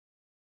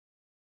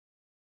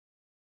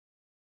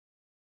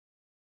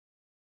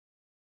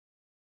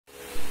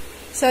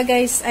So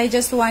guys, I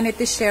just wanted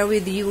to share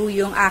with you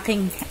yung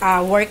aking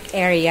work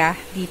area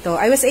dito.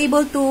 I was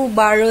able to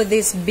borrow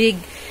this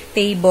big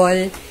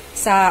table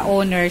sa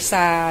owner,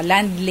 sa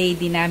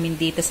landlady namin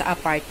dito sa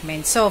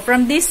apartment. So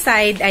from this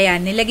side,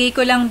 ayan, nilagay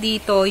ko lang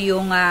dito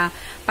yung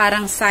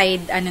parang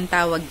side, anong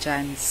tawag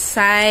dyan?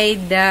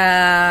 Side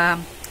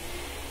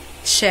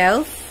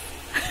shelf.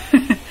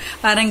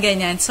 Parang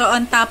ganyan. So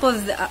on top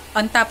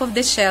of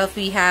the shelf,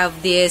 we have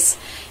this,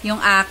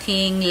 yung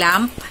aking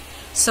lamp.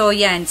 So,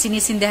 yan,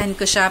 sinisindihan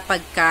ko siya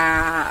pagka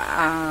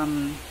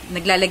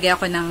naglalagay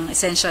ako ng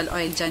essential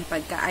oil dyan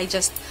pagka I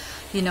just,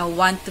 you know,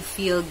 want to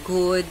feel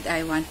good.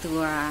 I want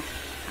to,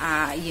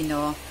 you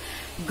know,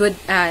 good,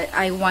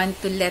 I want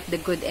to let the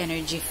good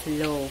energy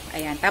flow.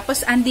 Ayan.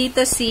 Tapos,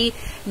 andito si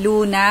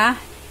Luna.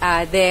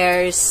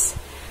 There's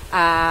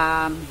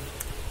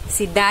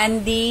si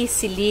Dandy,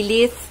 si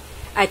Lilith,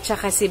 at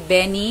saka si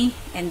Benny.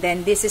 And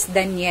then, this is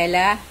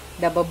Daniela,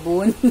 the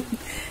baboon.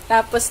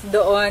 Tapos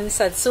doon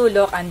sa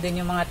sulok, andun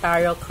yung mga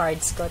tarot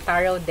cards ko,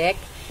 tarot deck,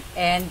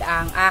 and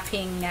ang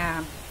aking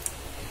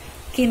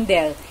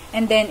Kindle.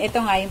 And then, ito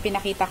nga yung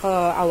pinakita ko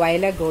a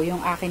while ago,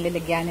 yung aking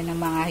lalagyanan ng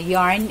mga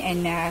yarn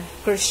and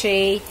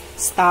crochet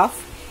stuff.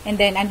 And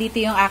then,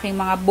 andito yung aking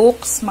mga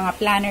books, mga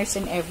planners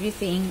and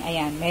everything.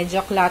 Ayan,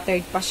 medyo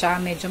cluttered pa siya,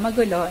 medyo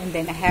magulo. And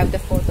then, I have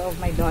the photo of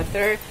my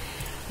daughter,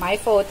 my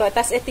photo.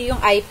 Tapos, ito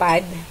yung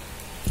iPad.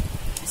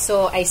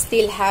 So, I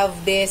still have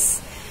this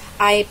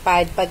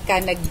iPad pagka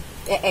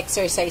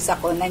nag-exercise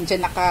ako,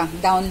 nandiyan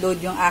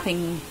naka-download yung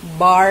aking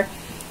bar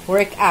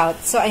workout.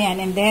 So, ayan.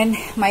 And then,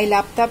 my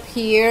laptop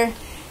here.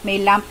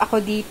 May lamp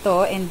ako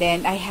dito. And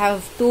then, I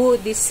have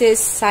two. This is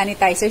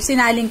sanitizer.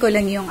 Sinaling ko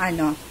lang yung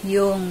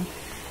yung,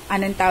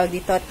 anong tawag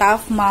dito?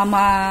 Tough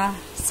Mama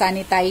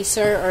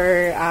sanitizer or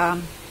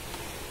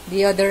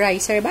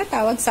deodorizer ba?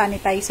 Tawag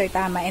sanitizer,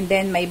 tama. And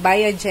then, may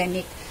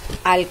biogenic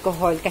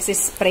alcohol kasi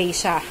spray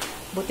siya.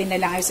 Buti na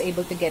lang I was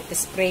able to get the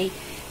spray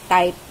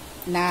type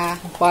na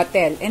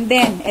bottle. And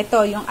then,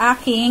 ito, yung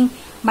aking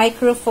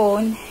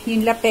microphone,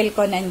 yung lapel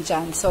ko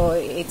nandyan. So,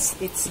 it's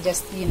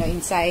just, you know,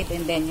 inside.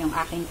 And then, yung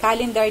aking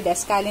calendar,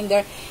 desk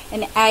calendar.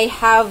 And I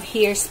have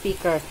here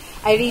speaker.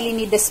 I really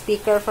need the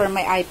speaker for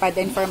my iPad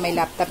and for my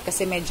laptop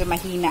kasi medyo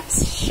mahina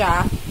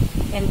siya.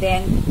 And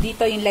then,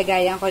 dito yung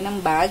lagayan ko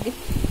ng bag.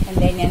 And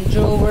then, yung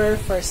drawer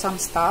for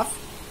some stuff.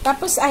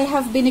 Tapos, I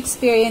have been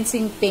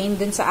experiencing pain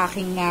dun sa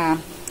aking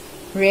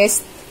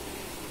wrist.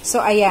 So,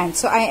 ayan.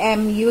 So, I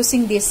am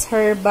using this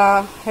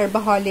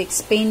Herbaholics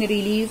Pain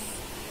Relief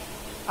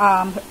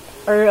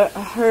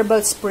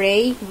herbal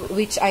spray,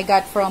 which I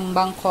got from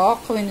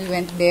Bangkok when we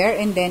went there.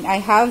 And then,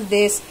 I have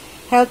this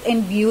Health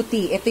and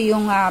Beauty. Ito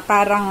yung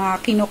parang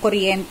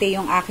kinukuryente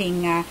yung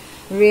aking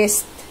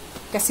wrist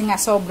kasi nga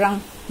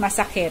sobrang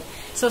masakit.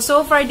 So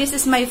far, this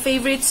is my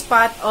favorite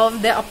spot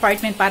of the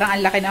apartment. Parang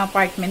ang laki ng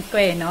apartment ko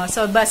eh, no?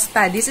 So,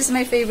 basta, this is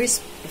my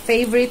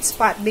favorite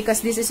spot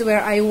because this is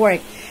where I work.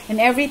 And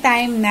every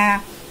time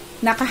na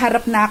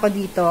nakaharap na ako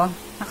dito,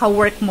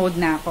 naka-work mode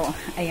na ako.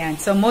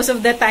 Ayan. So, most of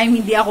the time,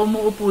 hindi ako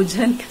umuupo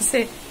dyan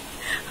kasi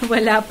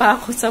wala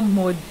pa ako sa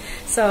mood.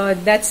 So,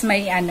 that's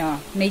my,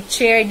 may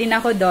chair din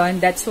ako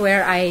doon. That's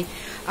where I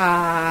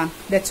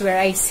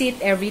sit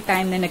every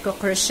time na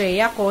nagko-crochet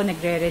ako,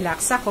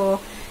 nagre-relax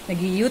ako,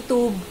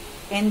 nag-YouTube.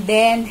 And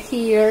then,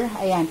 here,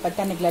 ayan,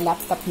 pagka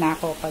nagla-laptop na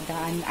ako, pagka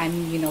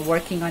I'm, you know,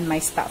 working on my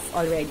stuff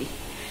already.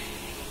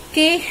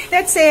 Okay,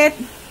 that's it.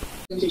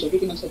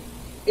 18 months.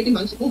 18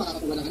 months, kung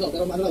makakakuha ng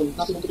pero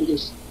maximum 2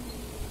 years.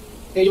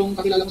 Eh, yung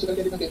kakilala ko sa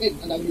credit ng DepEd,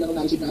 ang dami nilang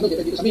na-receive na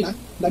DepEd dito sa amin, ha?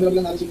 Ang dami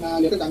nilang na-receive na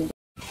letter, dami.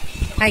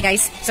 Hi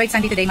guys, so it's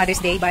Sunday today, Mother's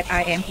Day, but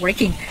I am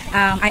working.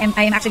 I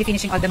am actually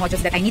finishing all the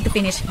modules that I need to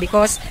finish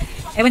because,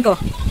 ewan ko,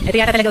 ito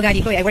yata talaga ugali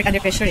ko eh. I work under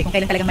pressure eh. Kung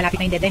kailan talagang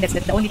malapit na yung deadline, that's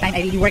the only time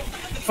I really work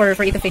for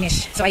it to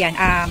finish. So ayan,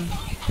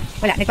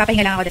 wala, nagpapahinga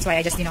lang ako. That's why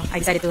I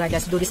decided to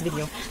just do this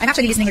video. I'm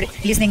actually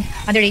listening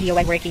on the radio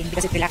while working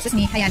because it relaxes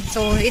me. Ayan,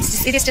 so it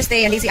is just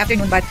a lazy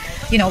afternoon, but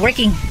you know,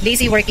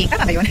 lazy working.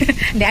 Tama ba yun?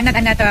 Hindi, I'm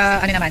not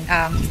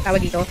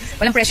tawag dito.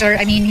 Walang pressure.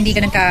 I mean, hindi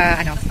ganun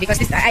ka, because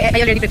I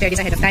already prepared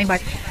this ahead of time,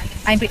 but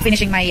I'm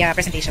finishing my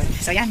presentation.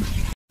 So, yan.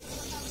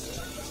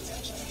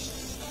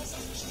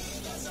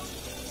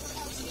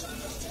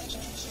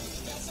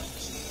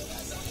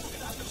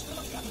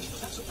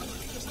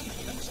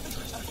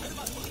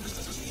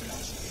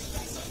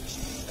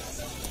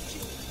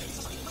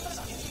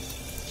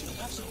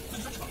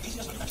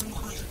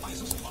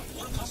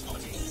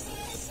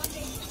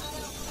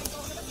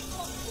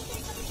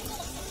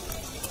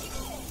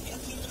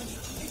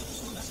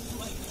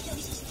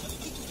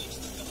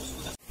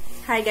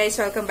 Hi guys!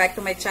 Welcome back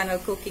to my channel,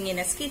 Cooking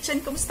Ina's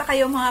Kitchen. Kumusta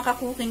kayo mga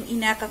kakuking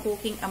ina,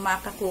 kakuking ama,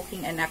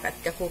 kakuking anak, at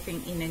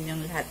kakuking ina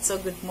niyong lahat? So,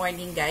 good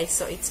morning guys.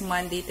 So, it's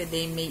Monday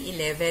today, May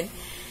 11.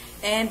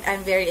 And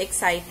I'm very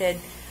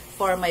excited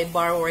for my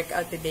bar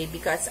workout today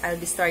because I'll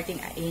be starting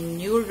a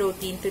new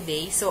routine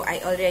today. So, I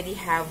already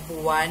have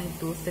 1,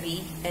 2,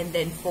 3, and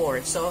then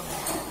 4. So,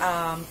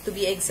 to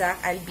be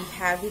exact, I'll be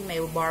having my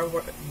bar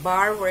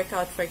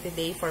workout for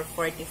today for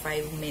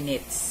 45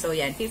 minutes. So,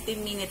 yan,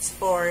 15 minutes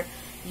for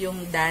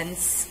yung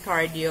dance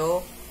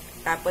cardio.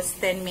 Tapos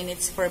 10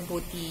 minutes for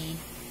booty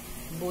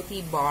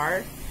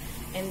bar.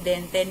 And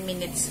then 10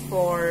 minutes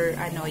for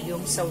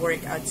yung sa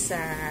workout sa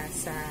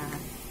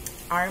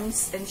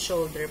arms and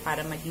shoulder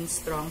para maging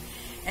strong.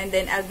 And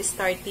then I'll be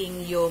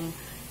starting yung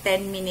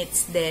 10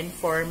 minutes then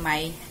for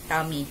my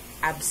tummy,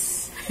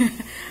 abs.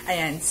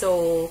 Ayan.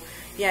 So,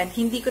 yan,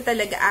 hindi ko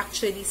talaga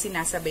actually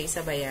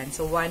sinasabay-sabayan.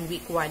 So, 1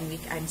 week,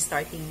 I'm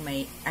starting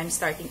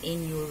a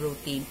new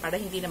routine para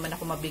hindi naman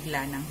ako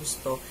mabigla ng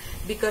gusto.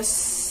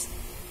 Because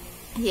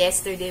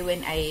yesterday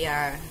when I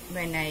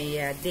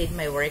did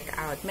my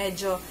workout,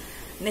 medyo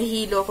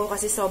nahilo ko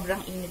kasi sobrang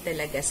init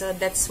talaga. So,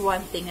 that's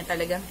one thing na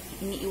talagang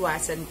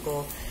iniiwasan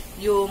ko.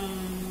 Yung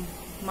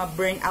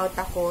ma-burn out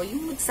ako,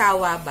 yung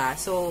magsawa ba.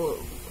 So,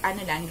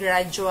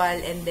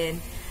 gradual and then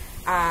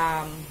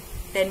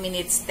 10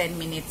 minutes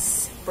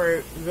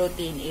per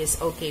routine is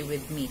okay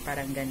with me.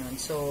 Parang ganun.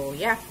 So,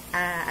 yeah.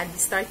 I'll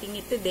be starting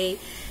it today.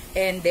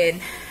 And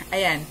then,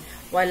 ayan,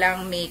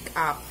 walang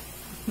makeup.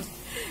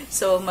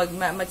 So,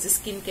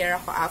 mag-skincare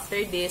ako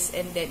after this.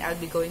 And then, I'll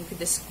be going to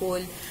the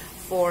school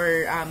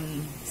for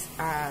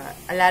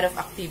a lot of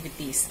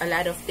activities. A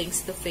lot of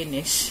things to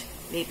finish.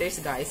 Later,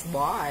 guys.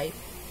 Bye!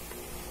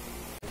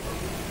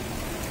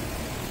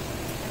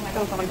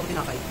 Ito, kamay mo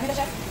tinakay. Ano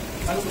siya?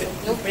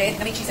 Loaf bread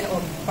na may cheese sa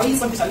loob.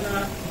 Pag-iispan pisal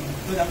na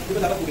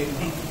ito dapat ugin.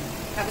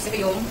 Tapos ito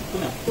yung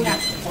tuna.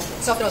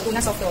 Soft roll. Tuna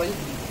soft roll.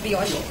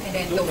 Brioche. And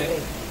then loaf bread.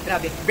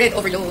 Grabe. Bread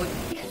overload.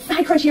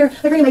 Side crunch here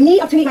by bringing my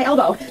knee up to meet my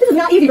elbow. This is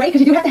not easy, right?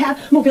 Because you do have to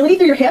have mobility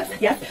through your hips.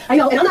 Yes, I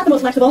know. And I'm not the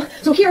most flexible.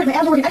 So here, my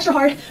abs are working extra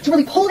hard to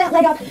really pull that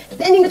leg up,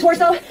 bending the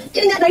torso,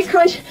 getting that nice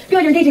crunch.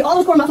 Good. You're engaging all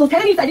those core muscles.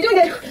 10 on each side. You're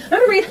doing good.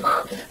 Remember to breathe.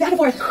 Back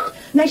and forth.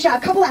 Nice job.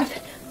 Couple left.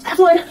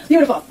 Last one.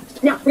 Beautiful.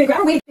 Now, we're going to grab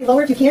our weight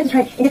lower if you can to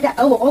try and get that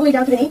elbow all the way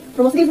down to the knee.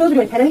 For most of these moves,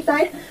 we're doing 10 on each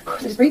side.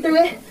 So just breathe through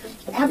it.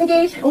 Abs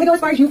engaged. Only go as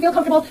far as you feel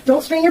comfortable.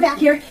 Don't strain your back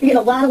here. You're getting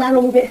a lot of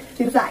lateral movement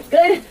through the sides.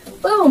 Good.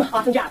 Boom.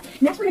 Awesome job.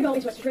 Next, we're going to go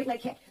into a straight leg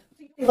kick.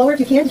 Lower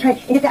if you can to try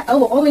and get that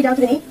elbow all the way down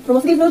to the knee. For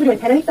most of these moves, we're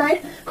doing 10 on each side.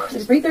 So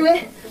just breathe through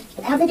it.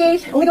 Abs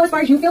engaged. Only go as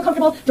far as you feel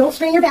comfortable. Don't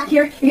strain your back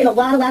here. You're getting a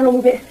lot of lateral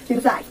movement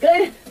through the sides.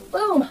 Good.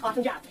 Boom.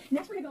 Awesome job.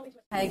 Next, we're going to go into...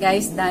 Hi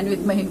guys, done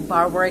with my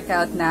bar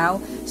workout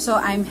now. So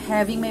I'm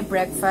having my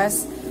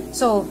breakfast.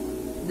 So,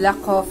 black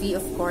coffee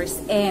of course.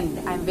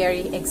 And I'm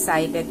very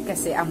excited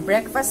kasi ang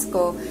breakfast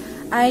ko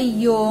ay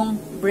yung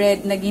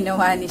bread na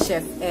ginawa ni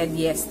Chef Ed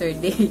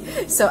yesterday.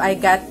 So I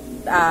got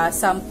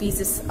some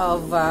pieces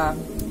of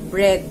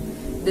bread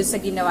doon sa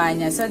ginawa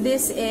niya. So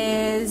this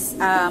is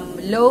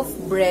loaf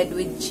bread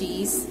with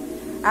cheese.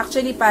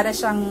 Actually para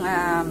siyang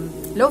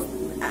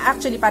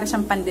para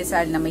siyang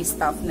pandesal na may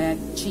stuff na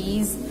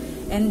cheese.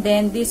 And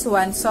then this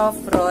one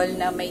soft roll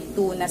na may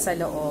tuna sa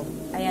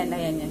loob. Ayan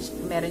yan.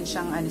 Meron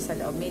siyang sa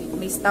loob.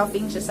 May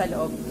stuffing siya sa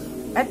loob.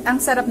 At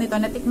ang sarap nito.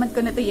 Natikman ko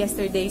na to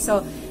yesterday.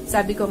 So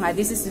sabi ko nga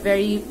this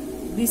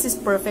is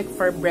perfect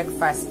for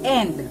breakfast.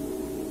 And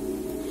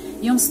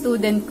yung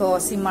student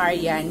ko si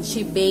Marian,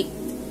 she baked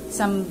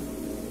some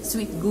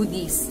sweet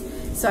goodies.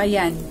 So,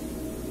 ayan.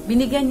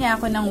 Binigyan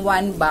niya ako ng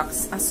 1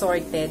 box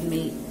assorted.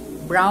 May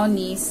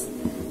brownies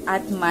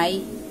at may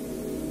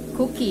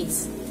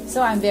cookies. So,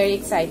 I'm very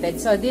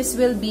excited. So, this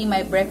will be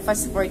my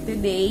breakfast for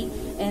today.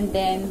 And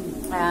then,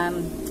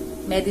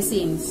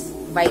 medicines,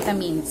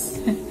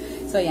 vitamins.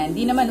 So, yan.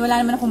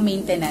 Wala naman akong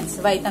maintenance.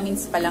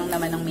 Vitamins pa lang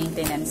naman ang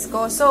maintenance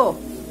ko. So,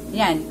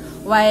 yan.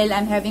 While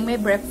I'm having my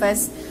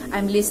breakfast,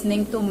 I'm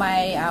listening to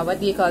my,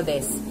 what do you call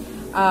this?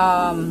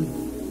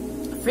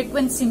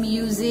 Frequency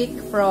music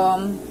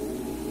from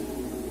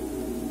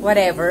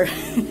whatever.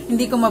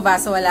 Hindi ko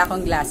mabasa, wala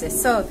akong glasses.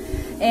 So,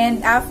 and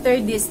after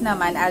this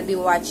naman, I'll be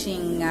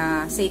watching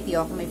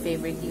Setiok, my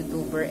favorite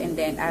YouTuber, and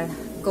then I'll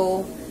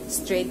go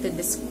straight to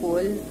the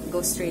school,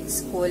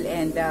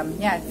 and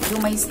yeah,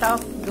 do my stuff,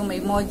 do my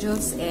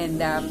modules,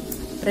 and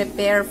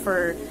prepare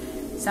for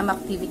some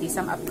activities,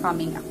 some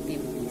upcoming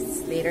activities.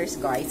 Later,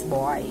 guys.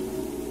 Bye.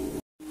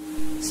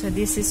 So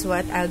this is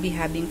what I'll be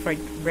having for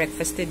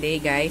breakfast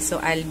today, guys. So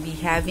I'll be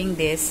having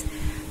this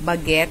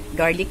baguette,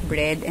 garlic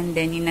bread, and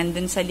then yung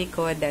nandun sa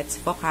likod, that's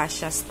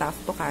focaccia, stuffed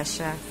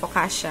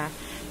focaccia.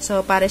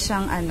 So para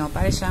siyang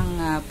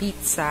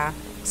pizza.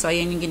 So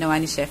ayan yung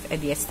ginawa ni Chef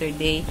Ed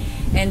yesterday.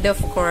 And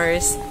of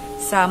course,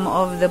 some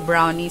of the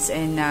brownies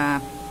and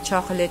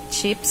chocolate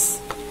chips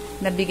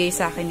na bigay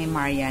sa akin ni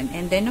Marian.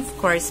 And then of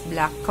course,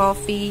 black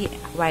coffee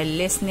while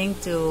listening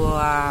to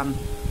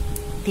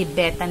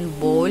Tibetan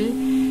bowl.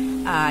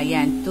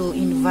 Yan, to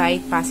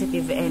invite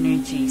positive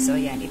energy. So,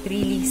 yan, it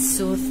really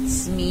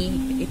soothes me,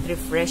 it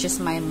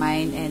refreshes my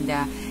mind, and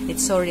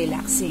it's so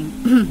relaxing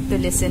to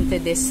listen to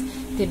this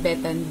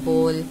Tibetan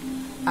bowl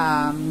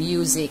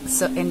music.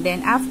 So, and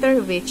then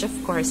after which, of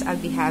course, I'll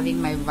be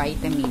having my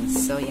vitamins.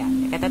 So,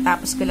 yan,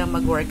 katatapos ko lang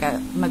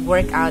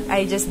mag-workout.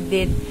 I just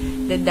did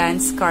the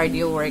dance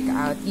cardio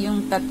workout.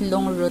 Yung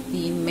tatlong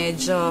routine,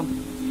 medyo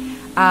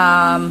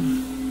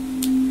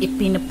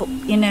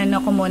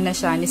inano ko muna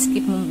siya,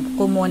 niskip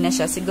ko muna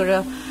siya. Siguro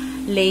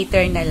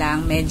later na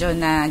lang. Medyo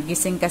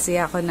nagising kasi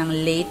ako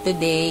ng late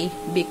today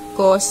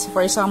because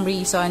for some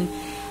reason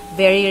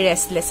very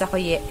restless ako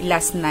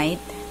last night.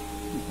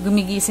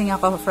 Gumigising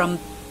ako from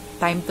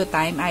time to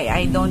time.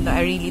 I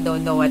really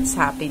don't know what's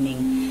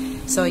happening.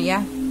 So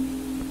yeah.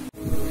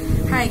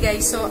 Hi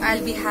guys, so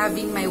I'll be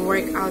having my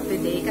workout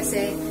today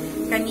kasi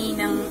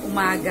kaninang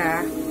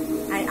umaga,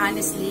 I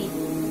honestly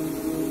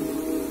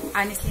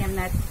I'm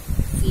not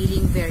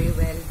feeling very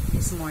well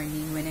this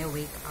morning when I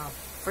wake up.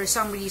 For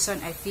some reason,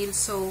 I feel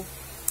so,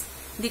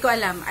 hindi ko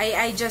alam.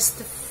 I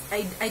just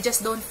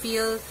don't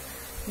feel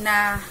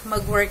na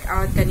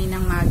mag-workout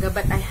kaninang umaga,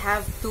 but I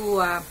have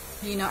to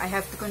I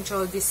have to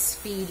control this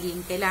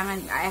feeling.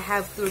 Kailangan, I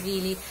have to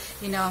really,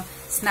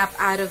 snap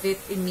out of it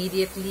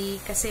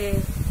immediately kasi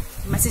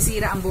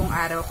masisira ang buong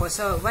araw ko.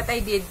 So, what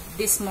I did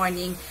this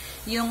morning,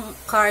 yung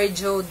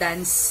cardio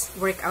dance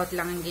workout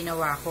lang ang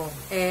ginawa ko.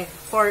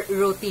 4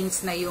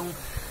 routines na yung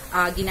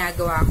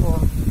ginagawa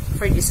ko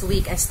for this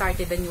week. I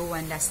started a new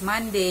one last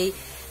Monday,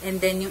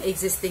 and then yung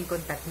existing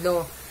kong 3.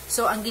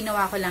 So, ang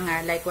ginawa ko lang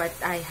like what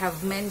I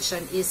have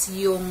mentioned, is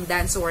yung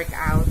dance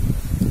workout.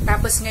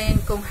 Tapos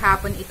ngayon kung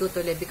hapon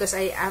itutuloy because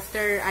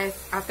after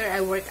I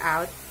work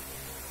out,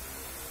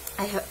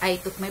 I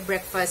took my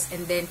breakfast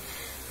and then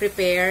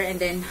prepare and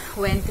then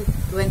went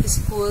to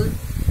school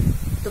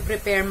to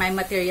prepare my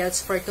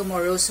materials for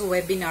tomorrow's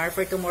webinar,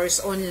 for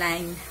tomorrow's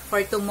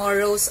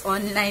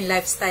online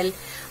lifestyle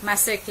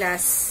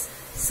masterclass.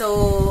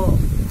 So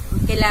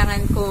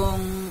kailangan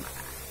kong,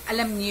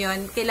 alam niyo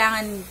yun,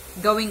 kailangan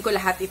gawin ko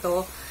lahat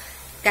ito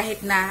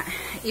kahit na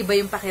iba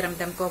yung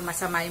pakiramdam ko,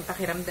 masama yung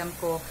pakiramdam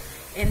ko.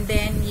 And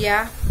then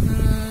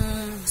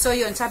so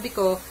yun, sabi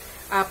ko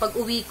pag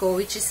uwi ko,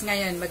 which is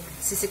ngayon,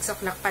 mag-6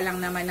 o'clock pa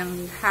lang naman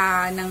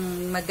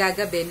ng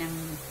magagabi, ng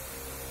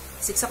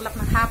 6 o'clock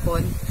ng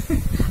hapon,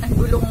 ang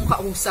gulo kong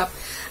kausap,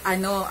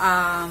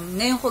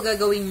 ngayon ko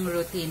gagawin yung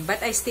routine.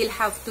 But I still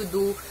have to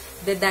do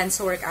the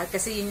dance workout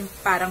kasi yun yung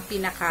parang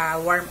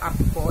pinaka-warm up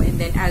ko. And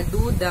then I'll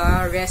do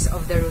the rest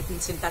of the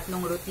routines, yung 3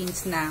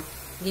 routines na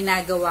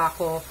ginagawa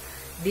ko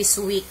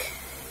this week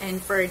and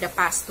for the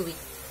past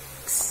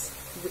weeks.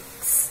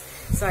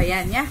 So,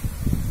 ayan,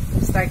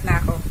 start na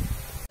ako.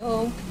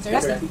 Hello, Sir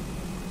Rusty.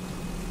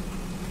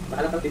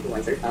 Baka lang dito,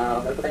 sir.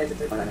 Ano pa tayo,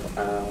 sir?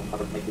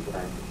 Kapag may dito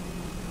tayo.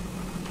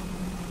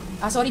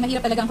 Sorry,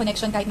 mahirap talagang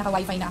connection kahit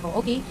naka-wifi na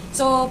ako. Okay,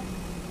 so,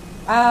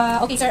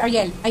 okay, Sir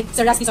Ariel. Ay,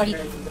 Sir Rusty, sorry.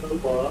 Hello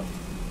po.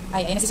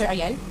 Ay, ayun na si Sir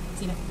Ariel.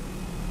 Sino?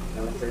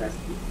 Nawala si Sir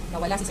Rusty.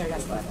 Nawala si Sir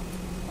Rusty.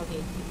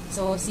 Okay,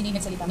 so, sino yung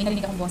nagsalita? May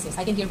narinig akong boses.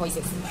 I can hear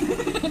voices.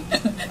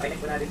 Okay,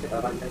 next po natin siya.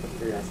 Bakit tayo si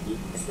Sir Rusty?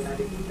 Next po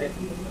natin yung test.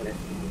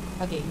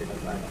 Okay.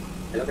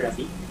 Hello, Sir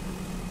Rusty.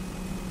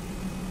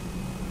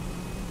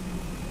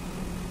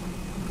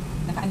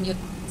 Naka-unmute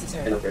si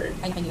Sir. Hello, sir.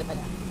 Ay, naka-unmute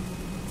pala. Okay.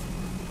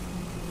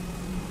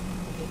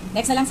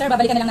 Next na lang, Sir.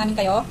 Babalikan na lang namin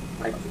kayo.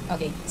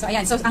 Okay. So,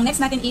 ayan. So, ang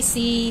next natin is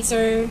si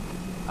Sir,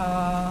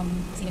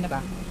 sino na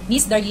ba?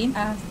 Miss Darlene.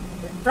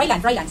 Froilan.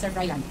 Sir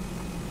Froilan.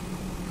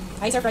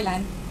 Hi, Sir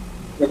Froilan.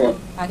 Hello.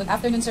 Good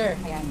afternoon, Sir.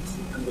 Ayan.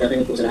 Good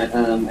afternoon po sa lahat.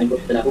 I'm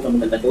Professor Naga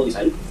from Naga,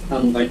 Rizal.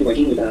 I'm currently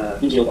working with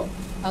NGO po.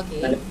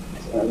 Okay.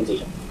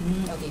 Organization.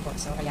 Okay po.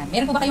 So, ayan.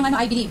 Meron po ba kayong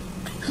I believe?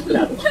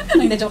 Wala po.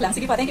 Na-joke lang.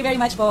 Sige po. Thank you very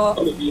much po.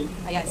 Okay.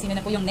 Ayan. Sino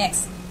na po yung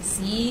next?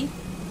 Si,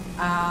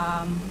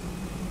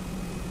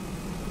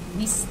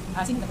 Miss,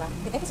 sino na ba?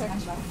 Ito, Sir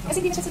Ange ba? Kasi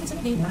hindi na siya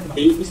sunod-sunod eh.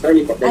 Miss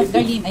Darlene po.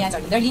 Darlene. Ayan,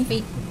 sorry. Darlene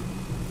Faith.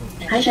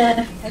 Hi,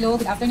 Chef. Hello.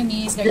 Good afternoon,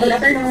 Miss Good Darlene.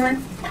 afternoon.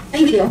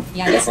 Ay, video.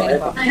 Yeah, yes, meron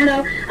po. Hi,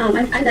 hello.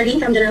 I'm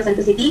Darlene from General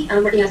Santos City.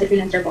 I'm working as a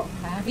freelancer po.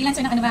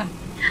 Freelancer ng ano, ma'am?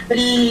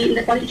 Bali,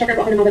 quality checker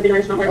po ako ng mga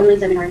webinars or online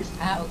seminars.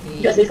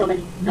 Okay. US-based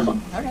company. Ako.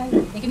 Alright.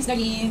 Thank you, Miss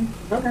Darlene.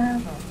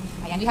 Welcome.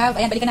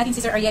 Ayan, balikan natin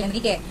si Sir Ariel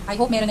Enrique. I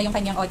hope meron na yung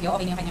kanyang audio.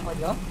 Okay na yung kanyang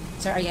audio.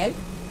 Sir Ariel?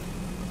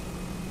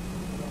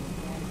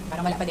 Ayan.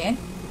 Parang wala pa din.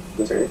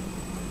 Yes, sir.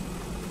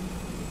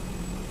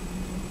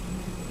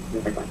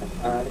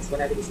 Next po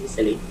natin is Miss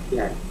Elaine.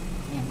 Ayan.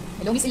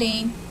 Hello, Miss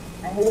Elaine.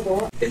 Hello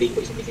po. The link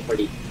po is missing for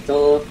day.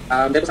 So,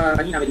 dahil po sa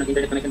kanina,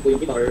 nag-internet connection po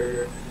yung iba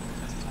or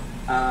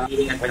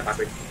hihingan po ng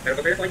password. Pero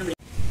prepare po yung link.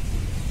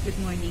 Good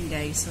morning,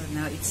 guys. So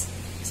now it's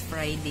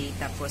Friday.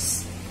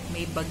 Tapos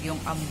may bagyong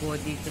ambo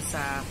dito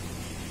sa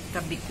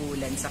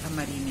Kabikulan, sa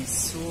Camarines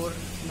Sur,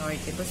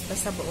 Norte. Basta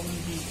sa buong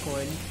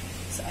Bicol.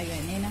 So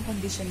ayan, yan ang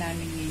kondisyon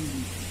namin ngayon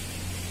dito.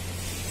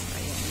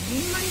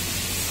 Ayan.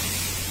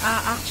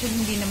 Actually,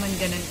 hindi naman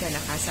ganun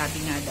kalakas.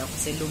 Sabi nga daw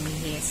kasi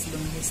lumihis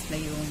na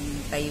yung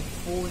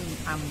typhoon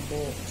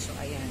ambo. So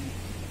ayan.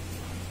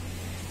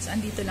 So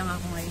andito lang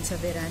ako ngayon sa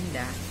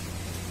veranda.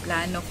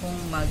 Plano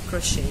kong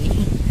mag-crochet,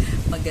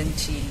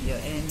 mag-ganchilyo,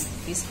 and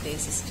this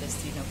place is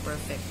just,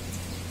 perfect.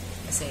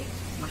 Kasi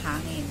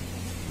mahangin.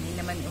 Hindi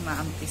naman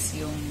umaampis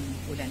yung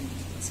ulan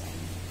dito. So,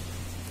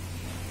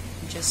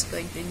 I'm just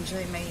going to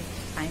enjoy my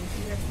time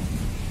here.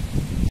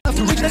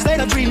 To richness that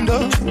I dreamed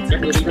of,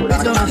 it's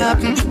gonna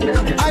happen.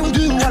 I will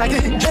do what I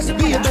can just to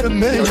be a better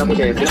man. He's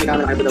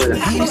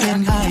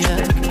getting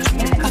higher.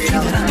 I feel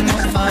that I'm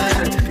on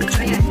fire.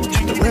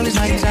 The world is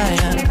my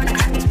desire.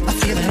 I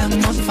feel that I'm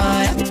on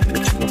fire.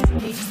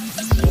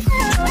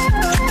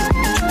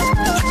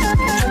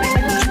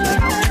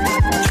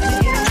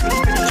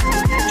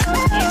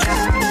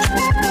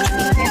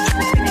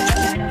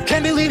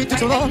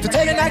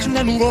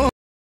 and move on.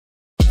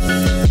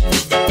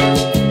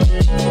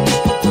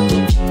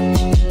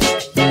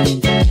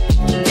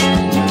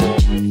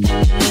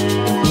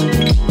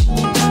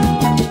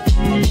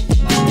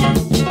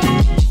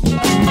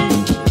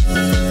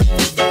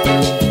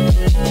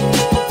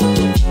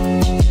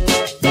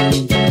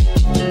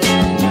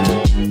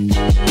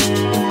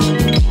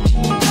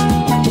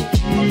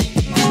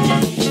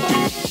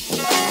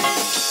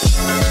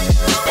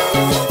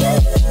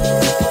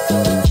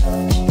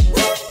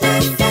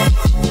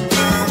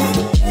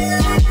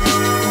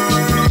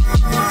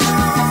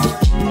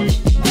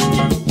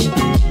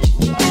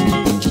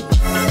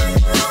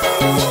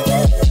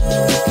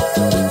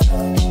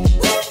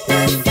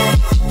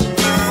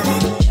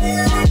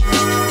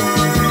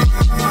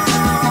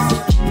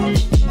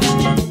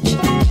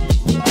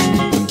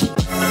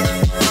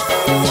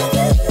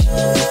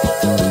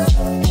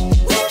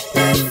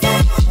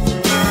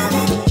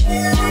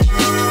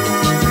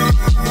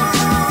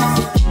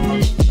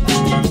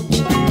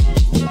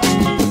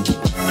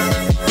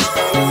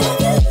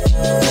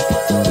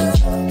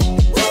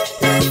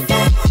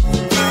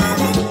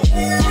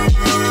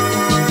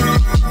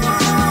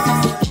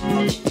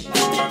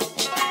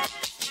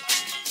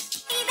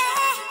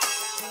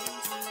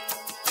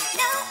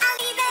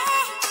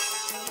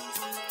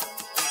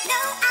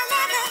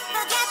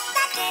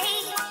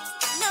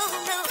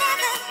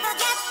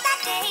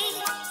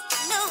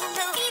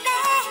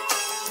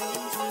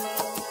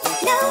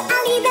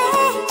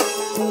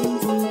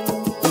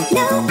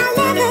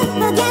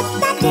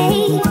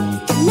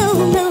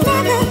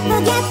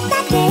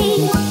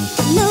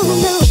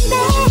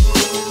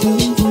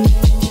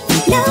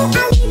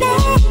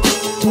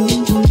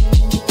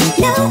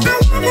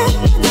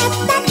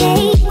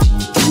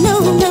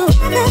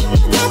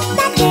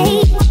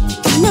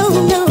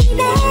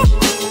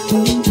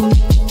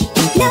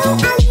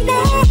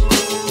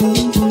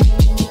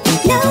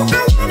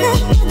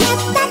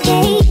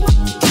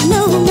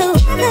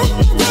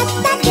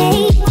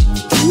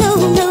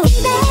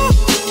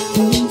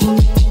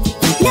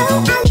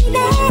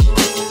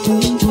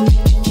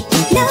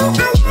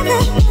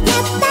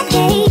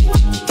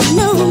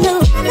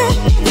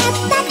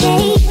 That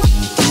day.